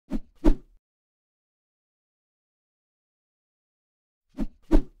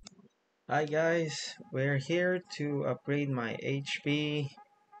Hi guys, we're here to upgrade my HP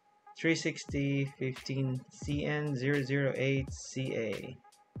 360 15CN008CA.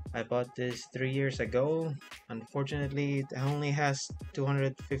 I bought this 3 years ago. Unfortunately, it only has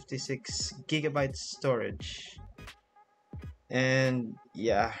 256 gigabytes storage. And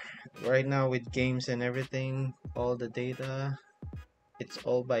yeah, right now with games and everything, all the data, it's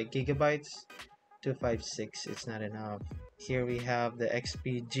all by gigabytes. 256, it's not enough. Here we have the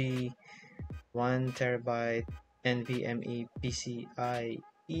XPG 1 terabyte NVMe PCIe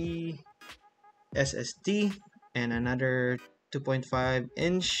SSD and another 2.5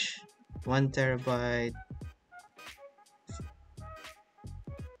 inch 1 terabyte.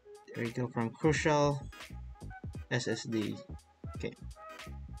 There we go, from Crucial SSD. Okay,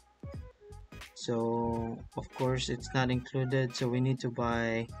 so of course it's not included, so we need to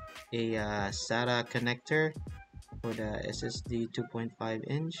buy a SATA connector for the SSD 2.5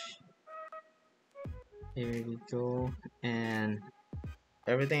 inch. Here we go, and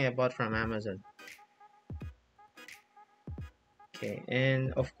everything I bought from Amazon. Okay,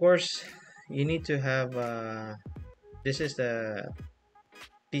 and of course you need to have this is the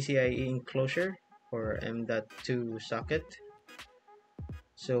PCIe enclosure or M.2 socket.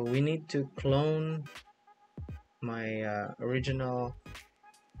 So we need to clone my original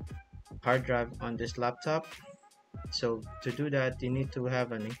hard drive on this laptop. So to do that, you need to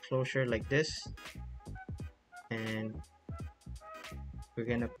have an enclosure like this, and we're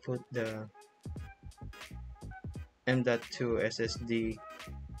gonna put the M.2 SSD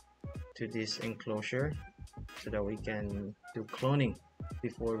to this enclosure so that we can do cloning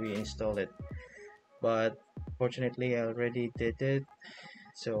before we install it. But fortunately I already did it,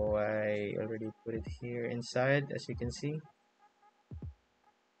 so I already put it here inside, as you can see.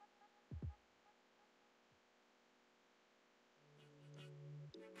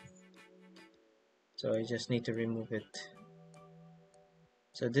 So I just need to remove it.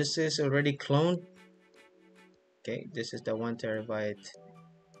 So this is already cloned. Okay, this is the 1 terabyte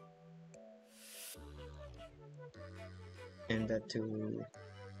M.2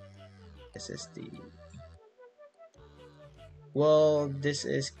 SSD. Well, this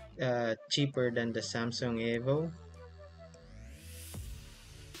is cheaper than the Samsung Evo.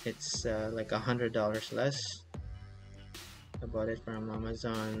 It's like $100 less. I bought it from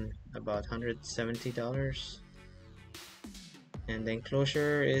Amazon, about $170, and the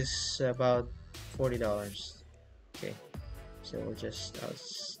enclosure is about $40. Okay, so we'll just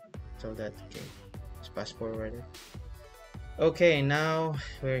tell that. Okay, just fast forward it. Okay, now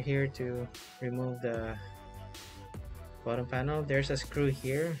we're here to remove the bottom panel. There's a screw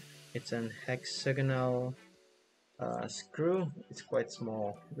here. It's an hexagonal screw. It's quite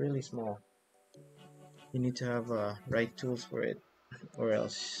small, really small. You need to have right tools for it, or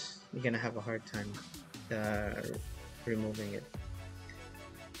else you're gonna have a hard time removing it.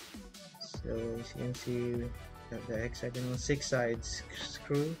 So as you can see, we have the hexagonal 6-sides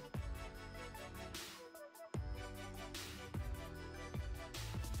screw.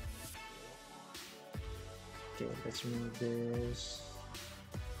 Okay, let's remove this,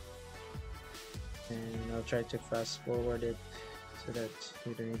 and I'll try to fast forward it so that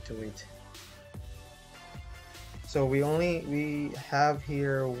you don't need to wait. So we have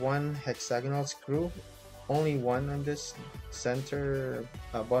here one hexagonal screw, only one on this center,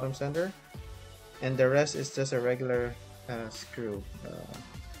 bottom center, and the rest is just a regular screw.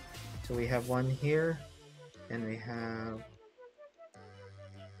 So we have one here, and we have,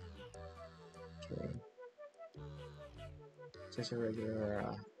 okay, just a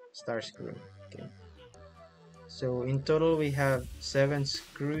regular star screw. Okay, so in total we have 7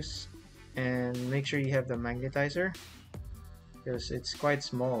 screws, and make sure you have the magnetizer because it's quite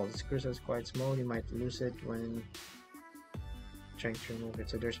small. The screws are quite small, you might lose it when trying to remove it.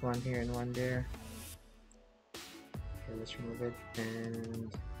 So there's one here and one there. Okay, let's remove it,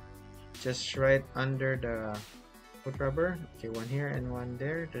 and just right under the foot rubber. Okay, one here and one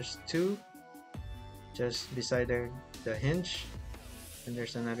there. There's 2 just beside the hinge, and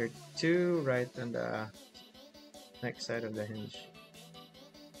there's another 2 right on the next side of the hinge.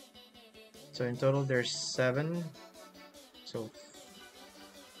 So in total there's 7. So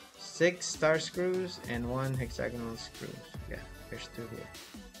 6 star screws and 1 hexagonal screw. Yeah, there's 2 here.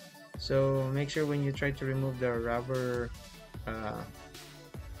 So make sure when you try to remove the rubber, what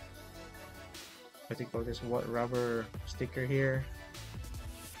do you call this? What rubber sticker here?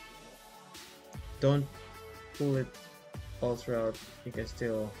 Don't pull it all throughout. You can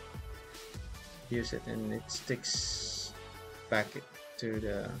still use it, and it sticks back to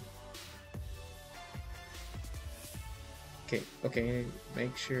the Okay,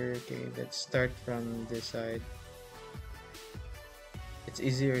 make sure. Okay, let's start from this side. It's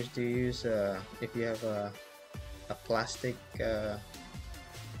easier to use if you have a plastic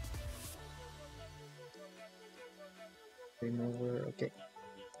remover. Okay,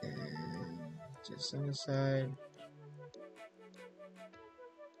 and just on the side.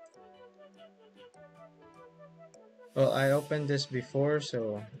 Well, I opened this before,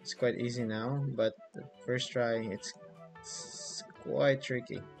 so it's quite easy now, but the first try it's quite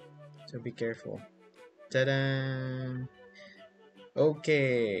tricky, so be careful. Ta-da!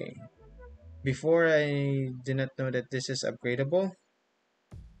 Okay, before I did not know that this is upgradable,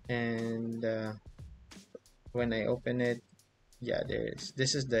 and when I open it, yeah,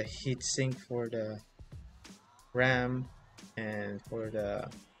 this is the heatsink for the RAM and for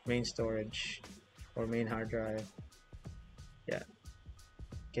the main storage or main hard drive. Yeah,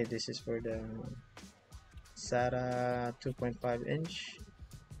 okay, this is for the SATA 2.5 inch,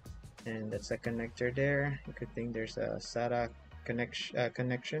 and that's a connector there. Good thing there's a SATA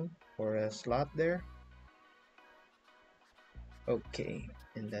connection or a slot there. Okay,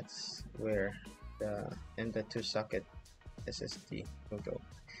 and that's where the 2-socket SSD will go.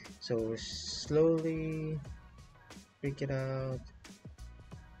 So slowly break it out.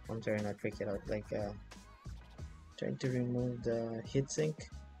 I'm sorry, not break it out. Like trying to remove the heatsink.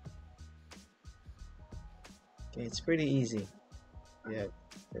 Okay, it's pretty easy. You have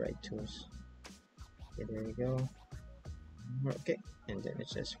the right tools. Okay, there we go. Okay, and then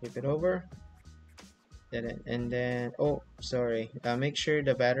it's just flip it over. And then oh, sorry. Make sure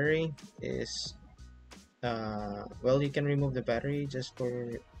the battery is well, you can remove the battery just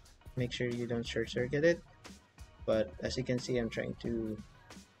for make sure you don't short circuit it. But as you can see, I'm trying to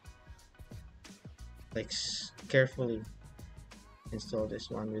like carefully install this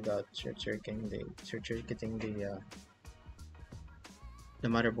one without short circuiting the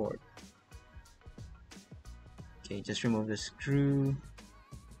motherboard. Okay, just remove the screw.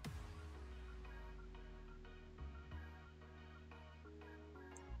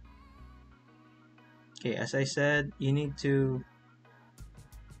 Okay, as I said, you need to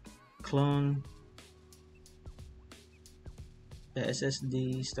clone the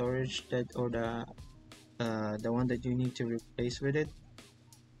SSD storage or the one that you need to replace with it.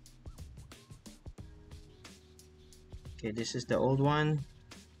 Okay, this is the old one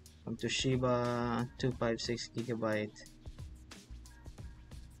from Toshiba 256GB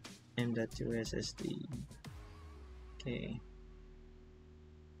M.2 SSD. Okay,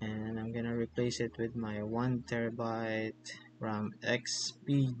 and I'm gonna replace it with my 1TB RAM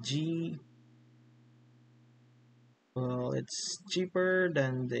XPG. Well, it's cheaper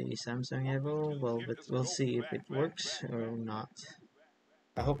than the Samsung Evo. Well, but we'll see if it works or not.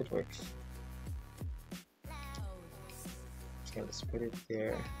 I hope it works. Okay, let's put it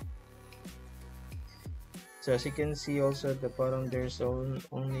there. So as you can see also at the bottom, there's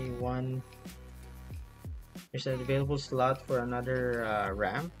only one. There's an available slot for another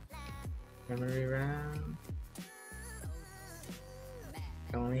memory RAM.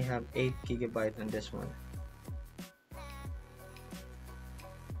 I only have 8GB on this one.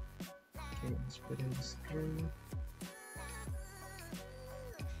 Okay, let's put in the screw.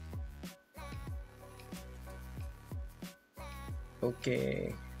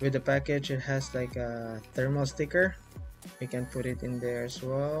 Okay, with the package it has like a thermal sticker. You can put it in there as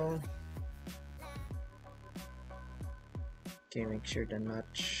well. Okay, make sure the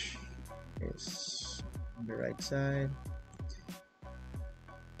notch is on the right side.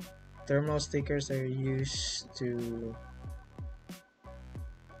 Thermal stickers are used to...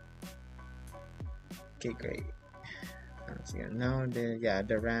 Okay, great. Now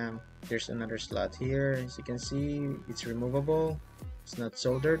the RAM, there's another slot here. As you can see, it's removable. It's not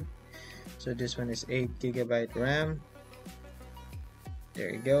soldered. So this one is 8GB RAM. There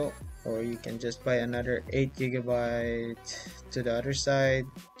you go. Or you can just buy another 8GB to the other side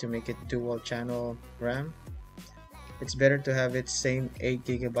to make it dual channel RAM. It's better to have it same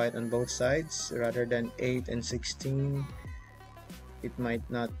 8GB on both sides rather than 8 and 16. It might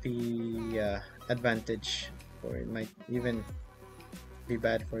not be advantage, or it might even be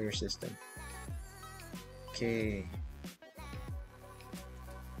bad for your system. Okay,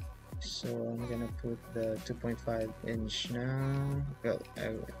 so I'm gonna put the 2.5 inch now. Well,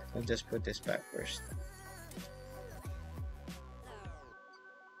 I'll just put this back first.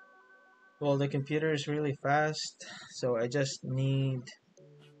 Well, the computer is really fast, so I just need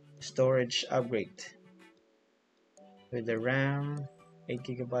storage upgrade. With the RAM,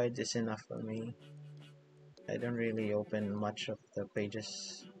 8GB is enough for me. I don't really open much of the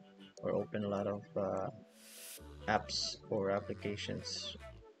pages or open a lot of apps or applications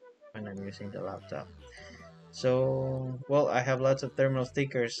when I'm using the laptop. So, well, I have lots of thermal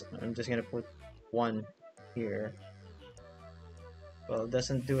stickers. I'm just gonna put one here. Well, it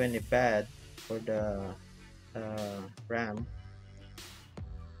doesn't do any bad for the RAM.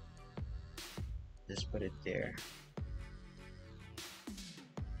 Just put it there.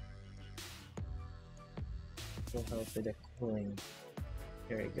 It will help with the cooling.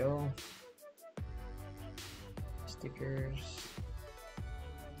 There you go. Stickers.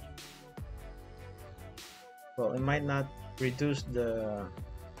 Well, it might not reduce the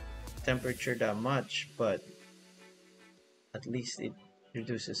temperature that much, but at least it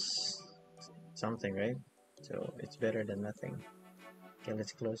reduces something, right? So it's better than nothing. Okay,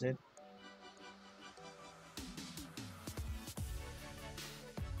 let's close it.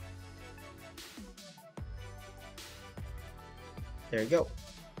 There you go.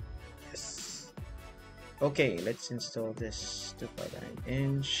 Yes. Okay, let's install this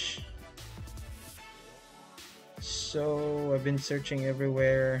 2.9-inch. So I've been searching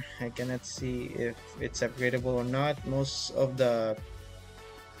everywhere. I cannot see if it's upgradable or not. Most of the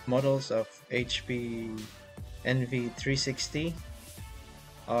models of HP NV360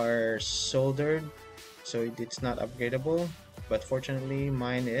 are soldered, so it's not upgradable, but fortunately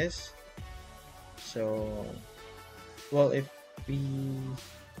mine is. So, well, if we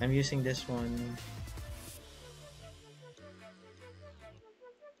I'm using this one,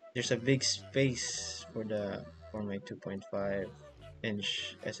 there's a big space for my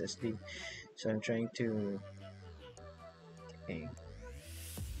 2.5-inch SSD, so I'm trying to, okay,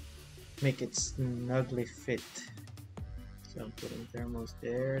 make it snugly fit. So I'm putting thermals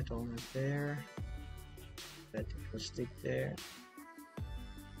there, toners there, electrical stick there,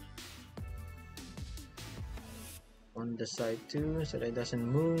 on the side too, so that it doesn't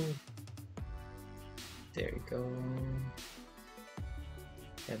move. There you go.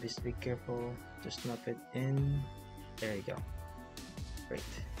 Yeah, just be careful to snap it in. There you go. Great.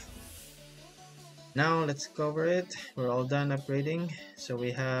 Now let's cover it. We're all done upgrading. So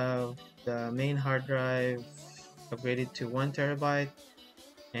we have the main hard drive upgraded to 1 terabyte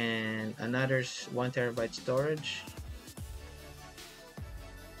and another 1 terabyte storage.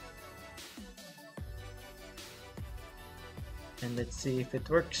 And let's see if it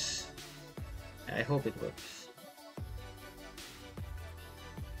works. I hope it works.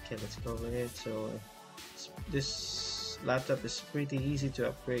 Okay, let's cover it. So this laptop is pretty easy to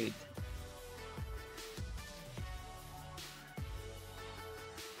upgrade.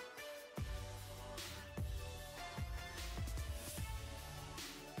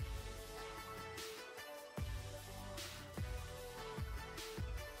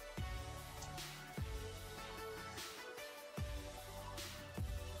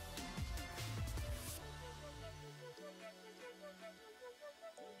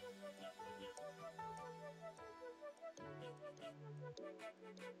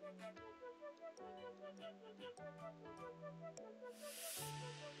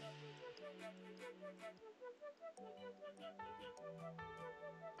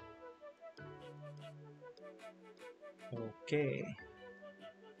 Okay,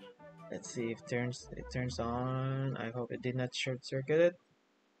 let's see if it turns on. I hope it did not short circuit it.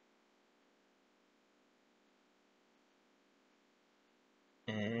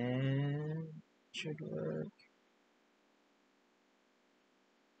 And should work.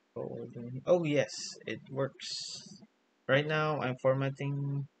 Oh yes, it works. Right now I'm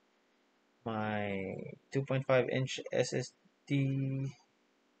formatting my 2.5-inch SSD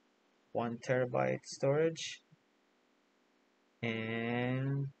 1 terabyte storage,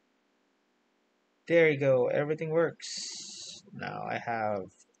 and there you go, everything works. Now I have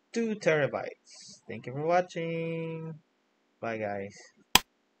 2 terabytes. Thank you for watching. Bye guys.